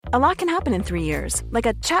A lot can happen in 3 years, like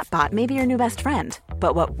a chatbot may be your new best friend.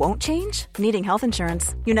 But what won't change? Needing health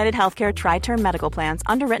insurance. United Healthcare Tri-Term Medical Plans,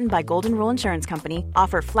 underwritten by Golden Rule Insurance Company,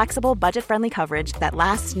 offer flexible, budget-friendly coverage that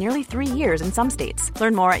lasts nearly 3 years in some states.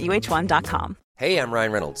 Learn more at uh1.com. Hey, I'm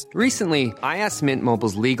Ryan Reynolds. Recently, I asked Mint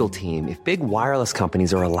Mobile's legal team if big wireless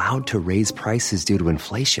companies are allowed to raise prices due to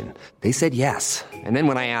inflation. They said yes. And then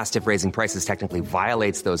when I asked if raising prices technically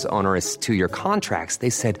violates those onerous 2-year contracts, they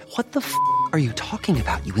said, "What the f*** are you talking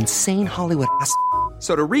about, you insane Hollywood ass?"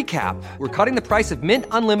 So to recap, we're cutting the price of Mint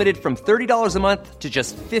Unlimited from $30 a month to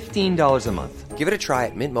just $15 a month. Give it a try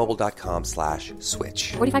at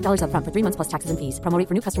mintmobile.com/switch. $45 up front for 3 months plus taxes and fees. Promo rate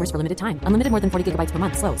for new customers for limited time. Unlimited more than 40 gigabytes per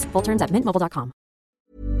month. Slows full terms at mintmobile.com.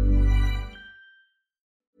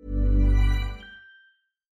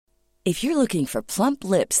 If you're looking for plump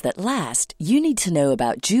lips that last, you need to know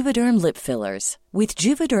about Juvederm lip fillers. With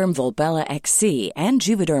Juvederm Volbella XC and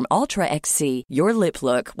Juvederm Ultra XC, your lip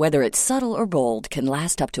look, whether it's subtle or bold, can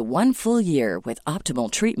last up to 1 full year with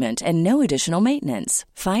optimal treatment and no additional maintenance.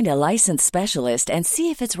 Find a licensed specialist and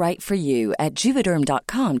see if it's right for you at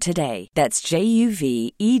Juvederm.com today. That's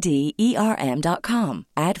JUVEDERM.com.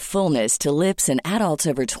 Add fullness to lips in adults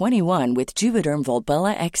over 21 with Juvederm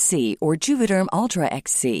Volbella XC or Juvederm Ultra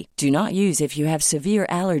XC. Do not use if you have severe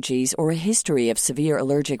allergies or a history of severe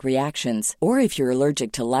allergic reactions, or if you're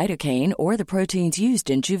allergic to lidocaine or the proteins used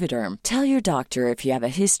in Juvederm. Tell your doctor if you have a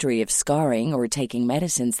history of scarring or taking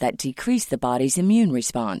medicines that decrease the body's immune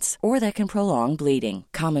response or that can prolong bleeding.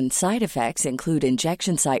 Common side effects include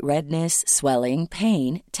injection site redness, swelling,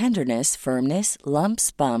 pain, tenderness, firmness, lumps,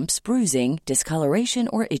 bumps, bruising, discoloration,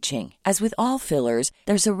 or itching. As with all fillers,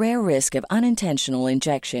 there's a rare risk of unintentional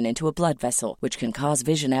injection into a blood vessel, which can cause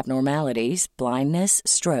vision abnormalities, blindness,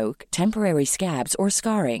 stroke, temporary scabs, or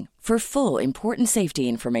scarring. For full, important safety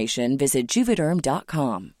information, visit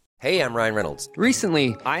Juvederm.com. Hey, I'm Ryan Reynolds.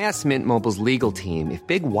 Recently, I asked Mint Mobile's legal team if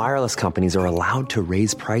big wireless companies are allowed to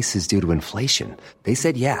raise prices due to inflation. They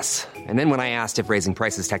said yes. And then when I asked if raising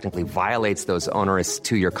prices technically violates those onerous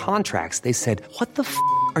 2-year contracts, they said, "What the f***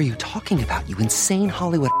 are you talking about, you insane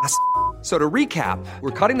Hollywood ass?" So to recap,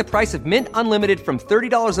 we're cutting the price of Mint Unlimited from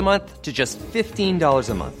 $30 a month to just $15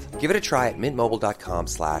 a month. Give it a try at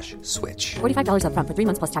mintmobile.com/switch. $45 up front for 3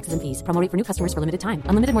 months plus taxes and fees. Promo rate for new customers for limited time.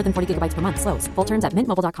 Unlimited more than 40 gigabytes per month. Slows full terms at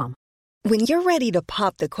mintmobile.com. When you're ready to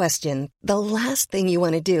pop the question, the last thing you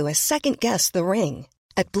want to do is second-guess the ring.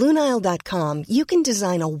 At BlueNile.com, you can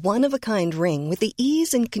design a one-of-a-kind ring with the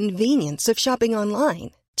ease and convenience of shopping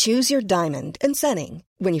online. Choose your diamond and setting.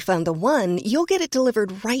 When you find the one, you'll get it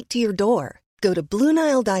delivered right to your door. Go to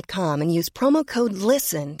BlueNile.com and use promo code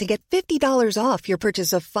LISTEN to get $50 off your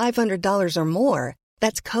purchase of $500 or more.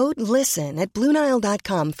 That's code LISTEN at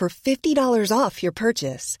BlueNile.com for $50 off your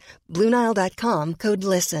purchase. BlueNile.com, code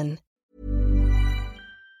LISTEN.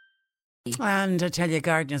 And I tell you,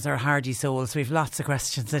 gardeners are hardy souls. We've lots of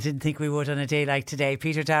questions I didn't think we would on a day like today.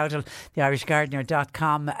 Peter Dowdall,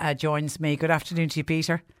 theirishgardener.com, joins me. Good afternoon to you,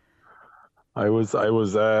 Peter. I was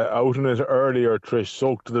out in it earlier, Trish,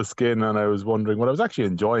 soaked to the skin, and I was wondering, well, I was actually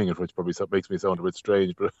enjoying it, which probably makes me sound a bit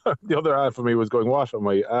strange, but the other half of me was going, what am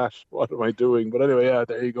I at? What am I doing? But anyway, yeah,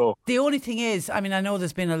 there you go. The only thing is, I mean, I know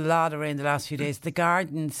there's been a lot of rain the last few days. The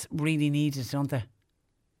gardens really need it, don't they?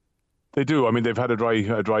 They do. I mean, they've had a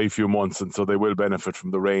dry few months, and so they will benefit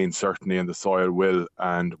from the rain, certainly, and the soil will.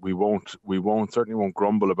 And we certainly won't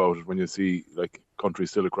grumble about it when you see like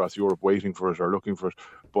countries still across Europe waiting for it or looking for it.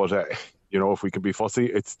 But you know, if we can be fussy,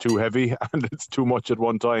 it's too heavy and it's too much at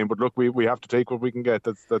one time. But look, we have to take what we can get.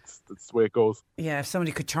 That's the way it goes. Yeah, if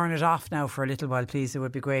somebody could turn it off now for a little while, please, it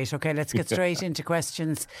would be great. Okay, let's get straight into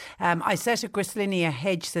questions. I set a Gristlinia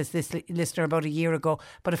hedge, says this listener, about a year ago,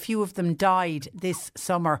 but a few of them died this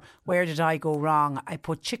summer. Where did I go wrong? I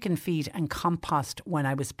put chicken feed and compost when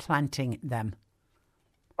I was planting them.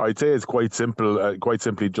 I'd say it's quite simple, quite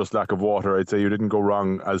simply just lack of water. I'd say you didn't go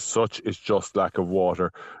wrong as such, it's just lack of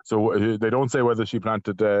water. So they don't say whether she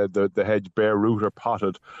planted the hedge bare root or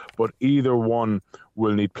potted, but either one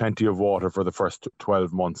will need plenty of water for the first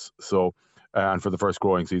 12 months. So and for the first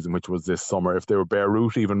growing season, which was this summer. If they were bare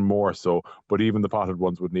root, even more so, but even the potted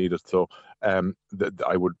ones would need it. So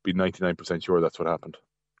I would be 99% sure that's what happened.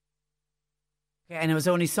 Okay, and it was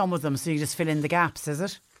only some of them, so you just fill in the gaps, is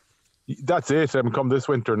it? That's it. Come this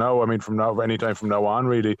winter now, I mean, anytime from now on,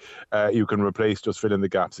 really, you can just fill in the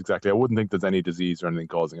gaps. Exactly. I wouldn't think there's any disease or anything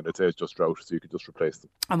causing it. I'd say it's just drought, so you could just replace them.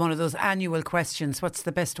 And one of those annual questions, what's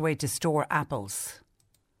the best way to store apples?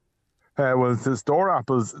 Well, the store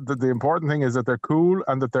apples, the important thing is that they're cool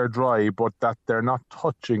and that they're dry, but that they're not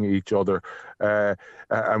touching each other.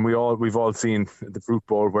 And we've all seen the fruit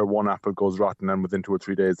bowl where one apple goes rotten, and within 2 or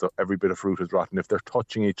 3 days, every bit of fruit is rotten. If they're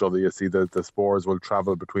touching each other, you see the spores will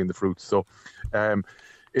travel between the fruits. So,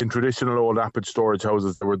 in traditional old apple storage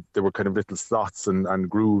houses, there were kind of little slots and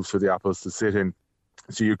grooves for the apples to sit in.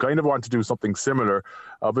 So you kind of want to do something similar.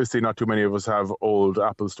 Obviously, not too many of us have old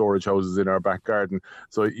apple storage houses in our back garden.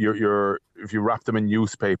 So if you wrap them in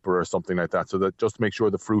newspaper or something like that, so that just to make sure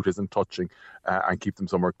the fruit isn't touching, and keep them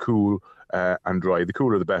somewhere cool and dry. The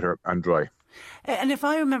cooler, the better, and dry. And if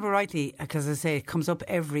I remember rightly, because I say it comes up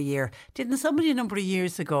every year, didn't somebody a number of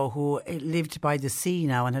years ago who lived by the sea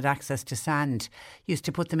now and had access to sand used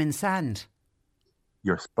to put them in sand?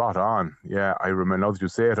 You're spot on. Yeah, I remember. Now that you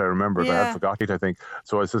say it, I remember. Yeah. But I had forgotten it, I think.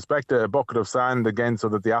 So I suspect a bucket of sand again, so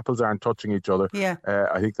that the apples aren't touching each other. Yeah.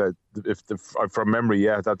 I think that from memory,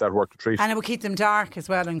 that worked a treat. And it would keep them dark as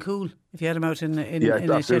well and cool if you had them out in absolutely,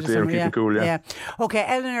 a shade of summer. Keep them cool. Yeah. Okay,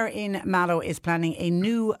 Eleanor in Mallow is planning a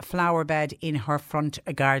new flower bed in her front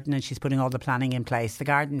garden, and she's putting all the planning in place. The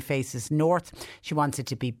garden faces north. She wants it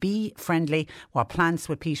to be bee friendly. What plants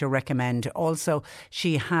would Peter recommend? Also,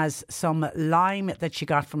 she has some lime that she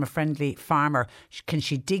got from a friendly farmer. Can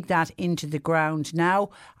she dig that into the ground now,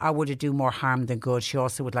 or would it do more harm than good? She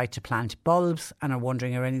also would like to plant bulbs, and are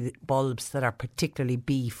wondering, are any bulbs that are particularly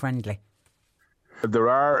bee friendly? There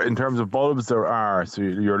are, in terms of bulbs, there are. So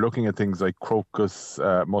you're looking at things like crocus,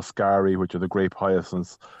 muscari, which are the grape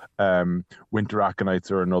hyacinths. Winter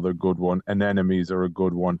aconites are another good one. Anemones are a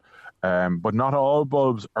good one. But not all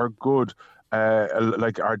bulbs are good.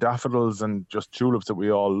 Like our daffodils and just tulips that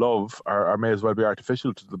we all love are may as well be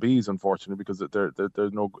artificial to the bees, unfortunately, because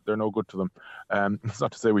they're no good to them. It's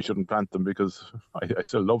not to say we shouldn't plant them, because I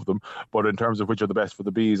still love them, but in terms of which are the best for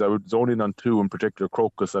the bees, I would zone in on two in particular.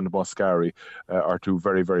 Crocus and muscari are two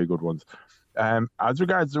very, very good ones. As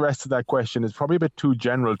regards the rest of that question, it's probably a bit too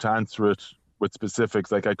general to answer it with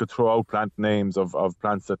specifics. Like, I could throw out plant names of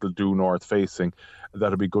plants that will do north facing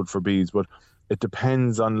that'll be good for bees, but it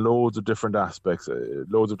depends on loads of different aspects,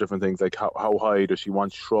 loads of different things, like how high does she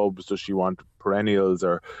want shrubs, does she want perennials,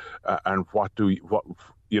 or and what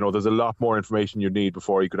there's a lot more information you need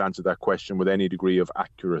before you could answer that question with any degree of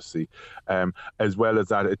accuracy. As well as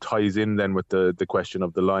that, it ties in then with the question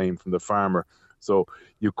of the lime from the farmer. So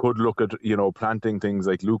you could look at, planting things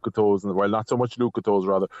like leucothos, well, not so much leucothos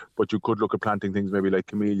rather, but you could look at planting things maybe like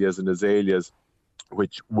camellias and azaleas,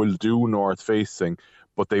 which will do north facing,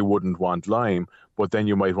 but they wouldn't want lime. But then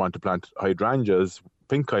you might want to plant hydrangeas,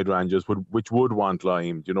 pink hydrangeas, which would want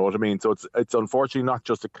lime. Do you know what I mean? So it's unfortunately not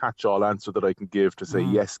just a catch-all answer that I can give to say,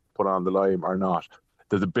 yes, put on the lime or not.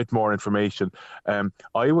 There's a bit more information.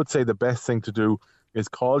 I would say the best thing to do is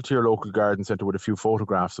call to your local garden centre with a few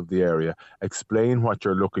photographs of the area, explain what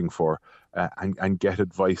you're looking for, and get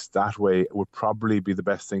advice that way would probably be the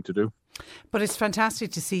best thing to do. But it's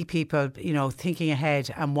fantastic to see people, thinking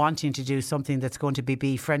ahead and wanting to do something that's going to be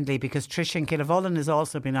bee friendly, because Trish in Killavullen has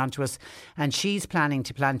also been on to us, and she's planning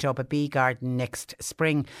to plant up a bee garden next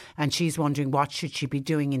spring, and she's wondering what should she be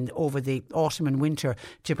doing over the autumn and winter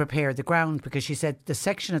to prepare the ground, because she said the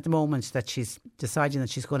section at the moment that she's deciding that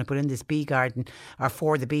she's going to put in this bee garden are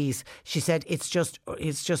for the bees. She said it's just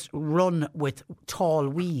run with tall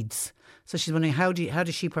weeds. So she's wondering how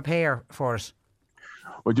does she prepare for it?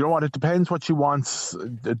 Well, you know what? It depends what she wants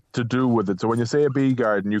to do with it. So when you say a bee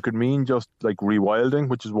garden, you could mean just like rewilding,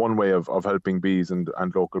 which is one way of helping bees and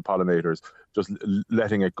local pollinators, just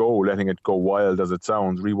letting it go wild as it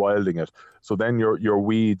sounds, rewilding it. So then your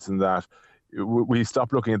weeds and that, we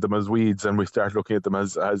stop looking at them as weeds and we start looking at them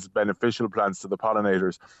as beneficial plants to the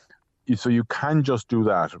pollinators. So you can just do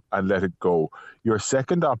that and let it go. Your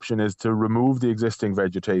second option is to remove the existing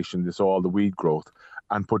vegetation, so all the weed growth,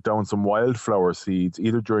 and put down some wildflower seeds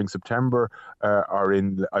either during September or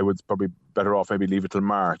I would probably better off maybe leave it till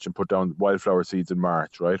March and put down wildflower seeds in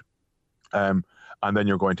March, right? And then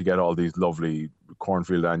you're going to get all these lovely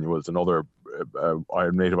cornfield annuals and other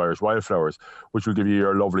native Irish wildflowers, which will give you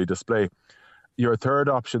your lovely display. Your third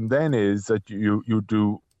option then is that you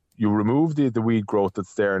remove the weed growth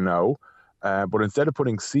that's there now, but instead of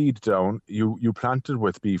putting seed down, you plant it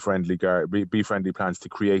with bee-friendly plants to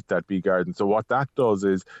create that bee garden. So what that does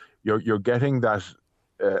is you're getting that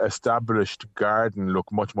established garden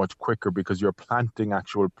look much, much quicker, because you're planting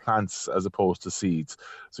actual plants as opposed to seeds.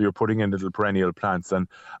 So you're putting in little perennial plants. And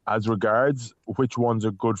as regards which ones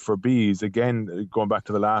are good for bees, again, going back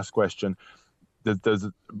to the last question, there's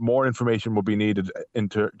more information will be needed in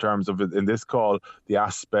terms of, in this call, the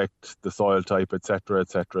aspect, the soil type, etc.,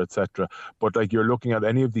 etc., etc. But like, you're looking at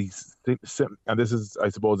any of these, and this is, I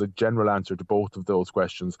suppose, a general answer to both of those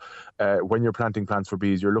questions. When you're planting plants for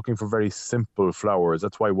bees, you're looking for very simple flowers.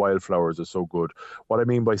 That's why wildflowers are so good. What I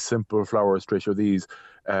mean by simple flowers, Trish, are these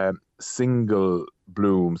single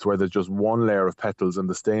blooms where there's just one layer of petals, and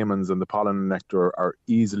the stamens and the pollen and nectar are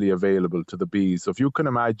easily available to the bees. So if you can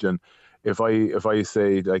imagine, if I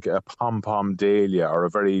say like a pom-pom dahlia or a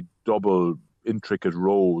very double intricate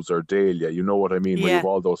rose or dahlia, you know what I mean, where you have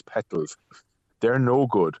all those petals, they're no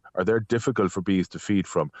good, or they're difficult for bees to feed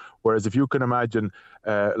from. Whereas if you can imagine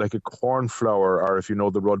like a cornflower, or if you know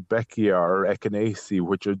the Rudbeckia or Echinacea,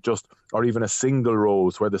 which are just, or even a single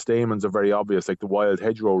rose where the stamens are very obvious, like the wild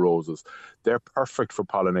hedgerow roses, they're perfect for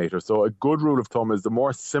pollinators. So a good rule of thumb is the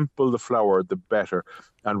more simple the flower, the better.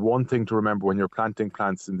 And one thing to remember when you're planting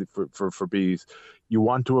plants for bees, you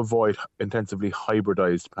want to avoid intensively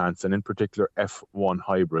hybridized plants, and in particular F1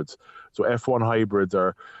 hybrids. So F1 hybrids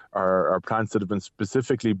are plants that have been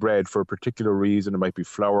specifically bred for a particular reason. It might be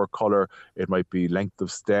flower color, it might be length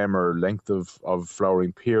of stem or length of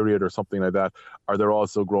flowering period or something like that. Or they're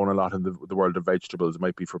also grown a lot in the world of vegetables. It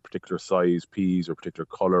might be for particular size peas or particular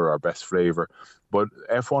color or best flavor. But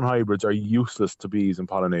F1 hybrids are useless to bees and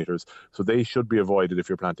pollinators, so they should be avoided if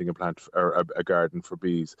you're planting a plant or a garden for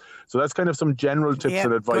bees. So that's kind of some general tips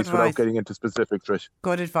and advice without getting into specifics, Trish.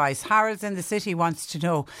 Good advice. Harold's in the city wants to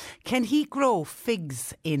know, can he grow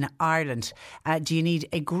figs in Ireland? Do you need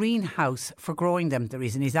a greenhouse for growing them? The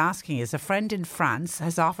reason he's asking is a friend in France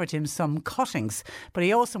has offered him some cuttings, but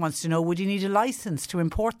he also wants to know, would you need a licence to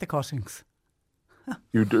import the cuttings?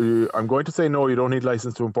 You do. I'm going to say no, you don't need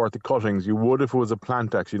license to import the cuttings. You would if it was a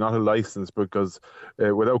plant, actually, not a license, because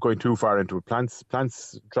without going too far into it,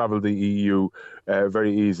 plants travel the EU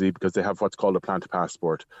very easily because they have what's called a plant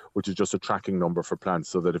passport, which is just a tracking number for plants,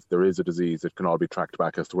 so that if there is a disease, it can all be tracked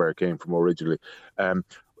back as to where it came from originally. And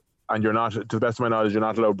you're not, to the best of my knowledge, you're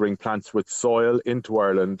not allowed to bring plants with soil into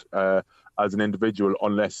Ireland as an individual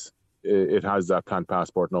unless it has that plant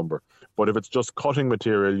passport number. But if it's just cutting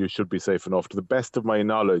material, you should be safe enough. To the best of my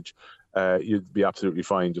knowledge, you'd be absolutely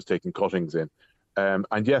fine just taking cuttings in.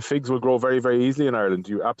 And yeah, figs will grow very, very easily in Ireland.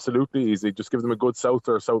 You absolutely easily just give them a good south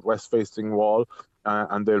or southwest facing wall,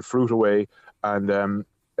 and they'll fruit away. And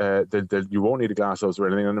you won't need a glasshouse or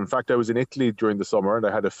anything. And in fact, I was in Italy during the summer, and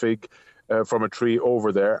I had a fig from a tree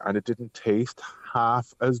over there, and it didn't taste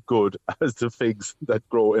half as good as the figs that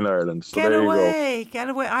grow in Ireland. So get away.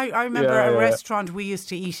 I remember a restaurant we used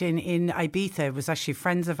to eat in Ibiza. It was actually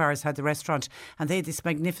friends of ours had the restaurant, and they had this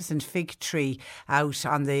magnificent fig tree out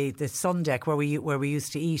on the sun deck where we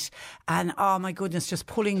used to eat. And oh my goodness, just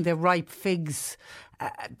pulling the ripe figs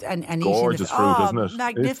and gorgeous eating fruit, isn't it?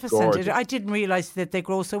 Magnificent. I didn't realise that they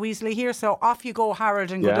grow so easily here. So off you go,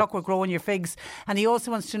 Harold, and good luck with growing your figs. And he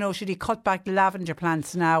also wants to know, should he cut back the lavender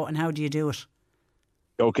plants now, and how do you do it?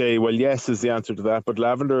 Okay, well, yes is the answer to that. But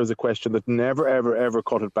lavender is a question that never, ever, ever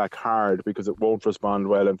cut it back hard, because it won't respond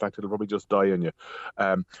well. In fact, it'll probably just die on you.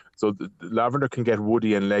 So the lavender can get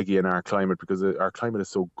woody and leggy in our climate because our climate is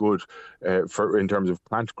so good in terms of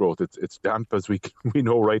plant growth. It's damp, as we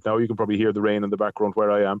know right now. You can probably hear the rain in the background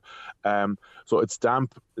where I am. So it's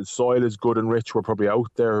damp. The soil is good and rich. We're probably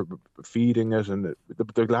out there feeding it, and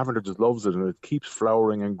the lavender just loves it, and it keeps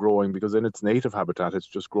flowering and growing because in its native habitat, it's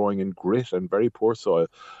just growing in grit and very poor soil.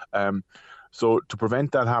 So to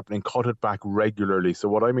prevent that happening, cut it back regularly. So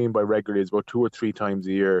what I mean by regularly is about 2 or 3 times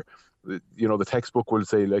a year. You know, the textbook will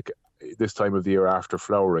say like this time of the year after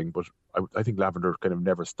flowering, but I think lavender kind of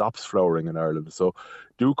never stops flowering in Ireland. So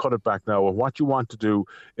do cut it back now. And what you want to do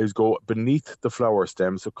is go beneath the flower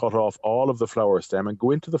stem. So cut off all of the flower stem and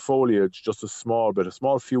go into the foliage just a small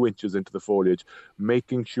few inches into the foliage,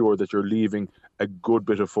 making sure that you're leaving a good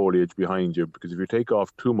bit of foliage behind you. Because if you take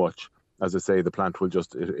off too much, as I say, the plant will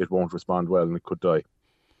it won't respond well and it could die.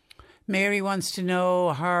 Mary wants to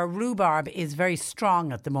know, her rhubarb is very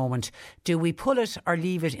strong at the moment. Do we pull it or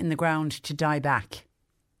leave it in the ground to die back?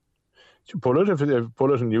 You pull it,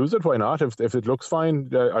 pull it and use it. Why not? If it looks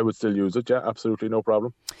fine, I would still use it. Yeah, absolutely, no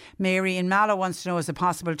problem. Mary in Mallow wants to know, is it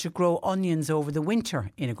possible to grow onions over the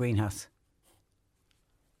winter in a greenhouse?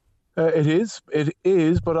 It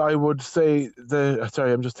is, but I would say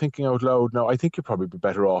I'm just thinking out loud now. I think you'd probably be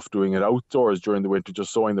better off doing it outdoors during the winter,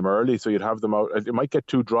 just sowing them early, so you'd have them out. It might get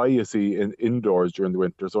too dry, you see, indoors during the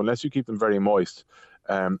winter. So unless you keep them very moist,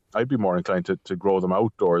 I'd be more inclined to grow them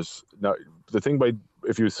outdoors. Now, the thing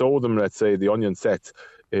if you sow them, let's say the onion sets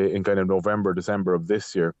in kind of November, December of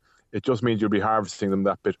this year, it just means you'll be harvesting them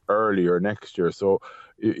that bit earlier next year. So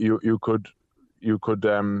you could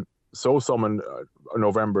sow some in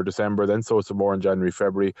November, December, then sow some more in January,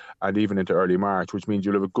 February, and even into early March, which means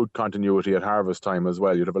you'll have a good continuity at harvest time as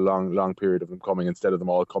well. You'll have a long period of them coming instead of them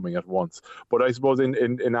all coming at once. But I suppose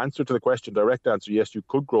in answer to the question, direct answer, yes, you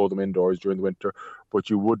could grow them indoors during the winter, but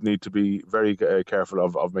you would need to be very careful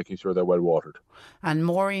of making sure they're well watered. And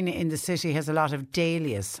Maureen in the city has a lot of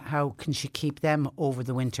dahlias. How can she keep them over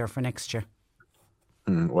the winter for next year?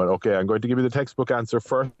 Well, okay, I'm going to give you the textbook answer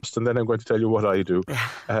first, and then I'm going to tell you what I do.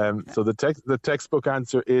 So the textbook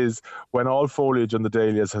answer is when all foliage on the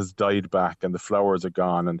dahlias has died back and the flowers are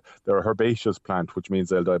gone, and they're a herbaceous plant, which means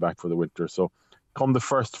they'll die back for the winter. So come the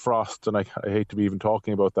first frost, and I hate to be even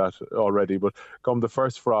talking about that already, but come the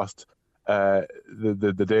first frost,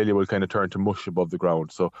 the dahlia will kind of turn to mush above the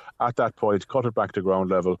ground. So at that point, cut it back to ground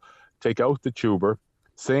level, take out the tuber.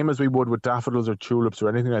 Same as we would with daffodils or tulips or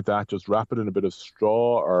anything like that, just wrap it in a bit of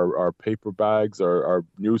straw or paper bags or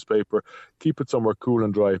newspaper, keep it somewhere cool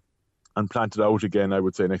and dry, and plant it out again, I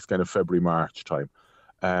would say, next kind of February, March time.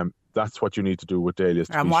 That's what you need to do with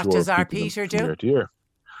dahlias. And what does our Peter do? Year to year.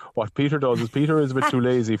 What Peter does is Peter is a bit too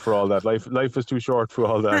lazy for all that. Life is too short for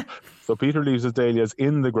all that. So Peter leaves his dahlias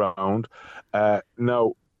in the ground.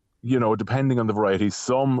 Now, depending on the variety,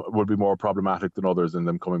 some would be more problematic than others in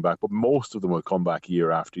them coming back, but most of them will come back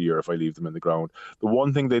year after year if I leave them in the ground. The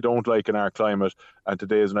one thing they don't like in our climate, and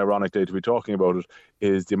today is an ironic day to be talking about it,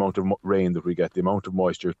 is the amount of rain that we get. The amount of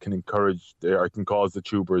moisture can cause the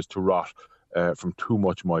tubers to rot from too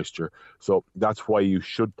much moisture. So that's why you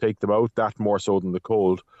should take them out, that more so than the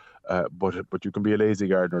cold. But you can be a lazy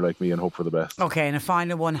gardener like me and hope for the best. Okay, and a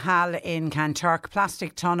final one. Hal in Kanturk.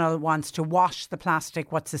 Plastic tunnel wants to wash the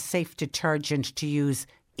plastic. What's a safe detergent to use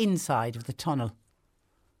inside of the tunnel?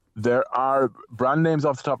 There are brand names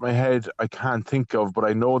off the top of my head I can't think of, but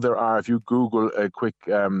I know there are. If you Google a quick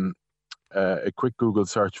Google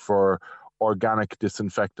search for organic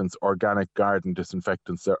disinfectants, organic garden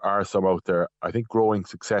disinfectants, there are some out there. I think Growing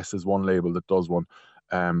Success is one label that does one.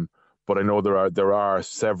 But I know there are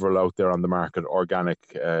several out there on the market, organic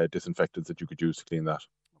disinfectants that you could use to clean that.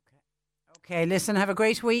 Okay, listen, have a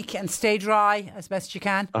great week and stay dry as best you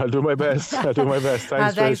can. I'll do my best.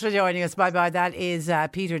 Thanks for joining us. Bye-bye. That is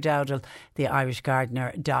Peter Dowdall,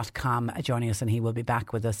 theirishgardener.com, joining us, and he will be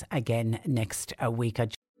back with us again next week.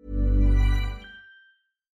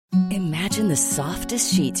 Imagine the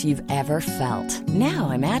softest sheets you've ever felt. Now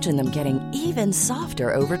imagine them getting even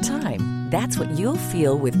softer over time. That's what you'll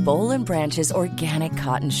feel with Boll & Branch's organic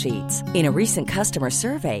cotton sheets. In a recent customer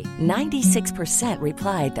survey, 96%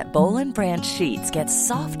 replied that Boll & Branch sheets get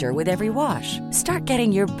softer with every wash. Start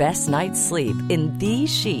getting your best night's sleep in these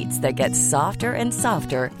sheets that get softer and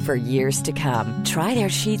softer for years to come. Try their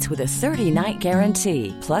sheets with a 30-night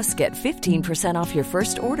guarantee. Plus, get 15% off your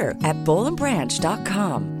first order at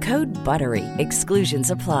bollandbranch.com. Code BUTTERY. Exclusions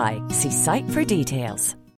apply. See site for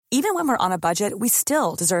details. Even when we're on a budget, we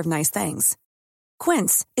still deserve nice things.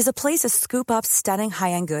 Quince is a place to scoop up stunning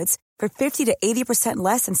high-end goods for 50 to 80%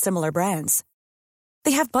 less than similar brands.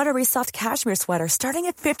 They have buttery soft cashmere sweaters starting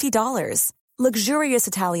at $50, luxurious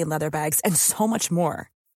Italian leather bags, and so much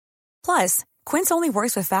more. Plus, Quince only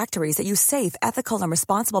works with factories that use safe, ethical, and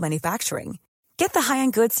responsible manufacturing. Get the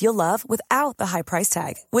high-end goods you'll love without the high price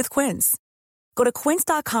tag with Quince. Go to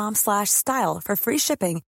quince.com/style for free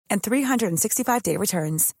shipping and 365-day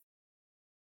returns.